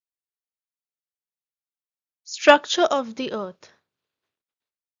Structure of the Earth.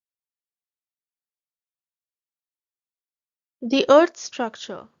 The Earth's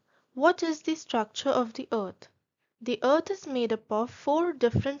structure. What is the structure of the Earth? The Earth is made up of four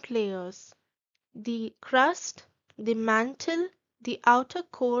different layers: the crust, the mantle, the outer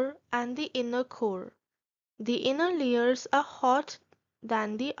core, and the inner core. The inner layers are hotter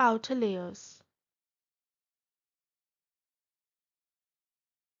than the outer layers.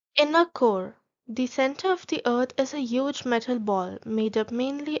 Inner core. The center of the Earth is a huge metal ball made up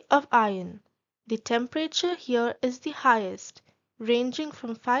mainly of iron. The temperature here is the highest, ranging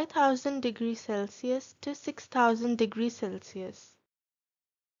from 5000 degrees Celsius to 6000 degrees Celsius.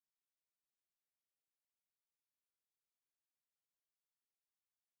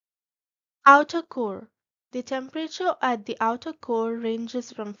 Outer core. The temperature at the outer core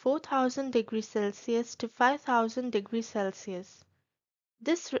ranges from 4000 degrees Celsius to 5000 degrees Celsius.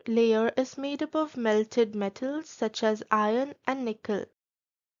 This layer is made up of melted metals such as iron and nickel.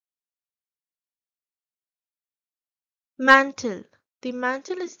 Mantle. The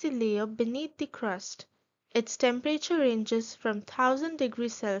mantle is the layer beneath the crust. Its temperature ranges from 1000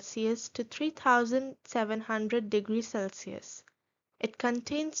 degrees Celsius to 3700 degrees Celsius. It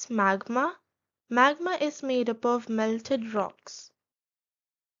contains magma. Magma is made up of melted rocks.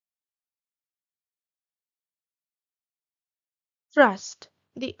 Crust.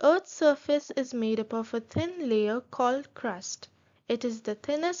 The Earth's surface is made up of a thin layer called crust. It is the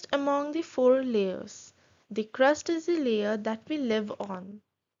thinnest among the four layers. The crust is the layer that we live on.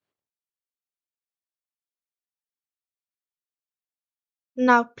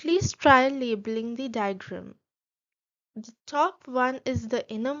 Now please try labeling the diagram. The top one is the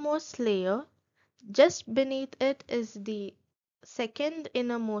innermost layer. Just beneath it is the second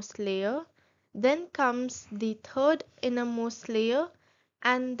innermost layer. Then comes the third innermost layer,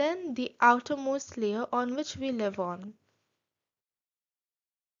 and then the outermost layer on which we live on.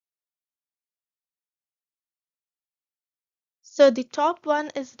 So the top one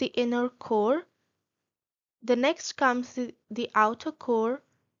is the inner core. The next comes the outer core,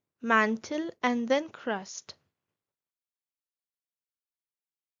 mantle, and then crust.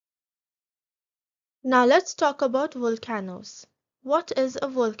 Now let's talk about volcanoes. What is a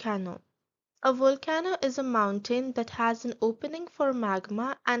volcano? A volcano is a mountain that has an opening for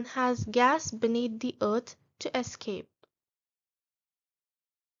magma and has gas beneath the earth to escape.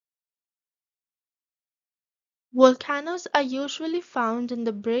 Volcanoes are usually found in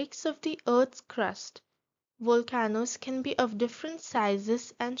the breaks of the earth's crust. Volcanoes can be of different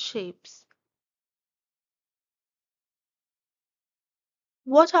sizes and shapes.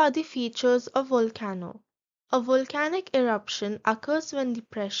 What are the features of volcano? A volcanic eruption occurs when the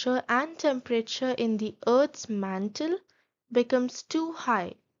pressure and temperature in the earth's mantle becomes too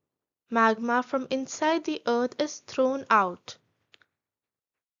high. Magma from inside the earth is thrown out.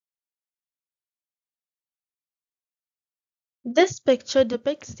 This picture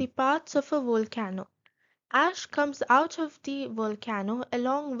depicts the parts of a volcano. Ash comes out of the volcano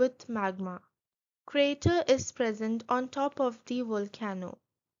along with magma. Crater is present on top of the volcano.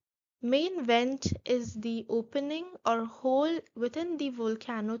 Main vent is the opening or hole within the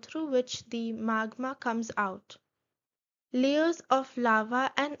volcano through which the magma comes out. Layers of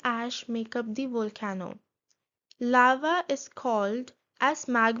lava and ash make up the volcano. Lava is called as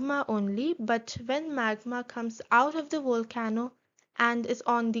magma only, but when magma comes out of the volcano and is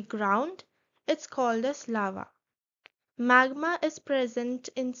on the ground, it's called as lava. Magma is present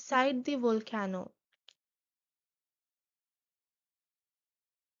inside the volcano.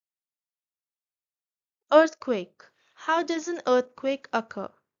 Earthquake. How does an earthquake occur?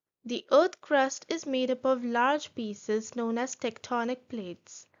 The earth crust is made up of large pieces known as tectonic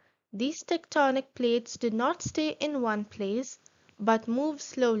plates. These tectonic plates do not stay in one place but move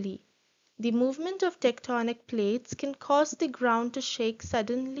slowly. The movement of tectonic plates can cause the ground to shake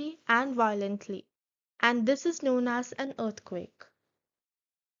suddenly and violently, and this is known as an earthquake.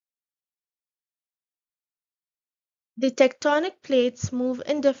 The tectonic plates move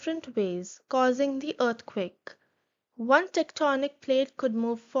in different ways, causing the earthquake. One tectonic plate could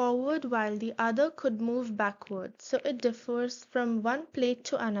move forward while the other could move backward, so it differs from one plate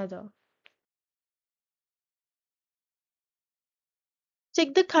to another.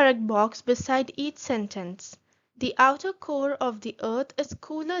 Tick the correct box beside each sentence. The outer core of the earth is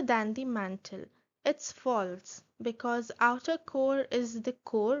cooler than the mantle. It's false because outer core is the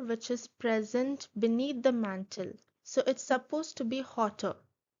core which is present beneath the mantle, so it's supposed to be hotter.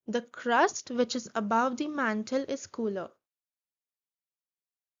 The crust which is above the mantle is cooler.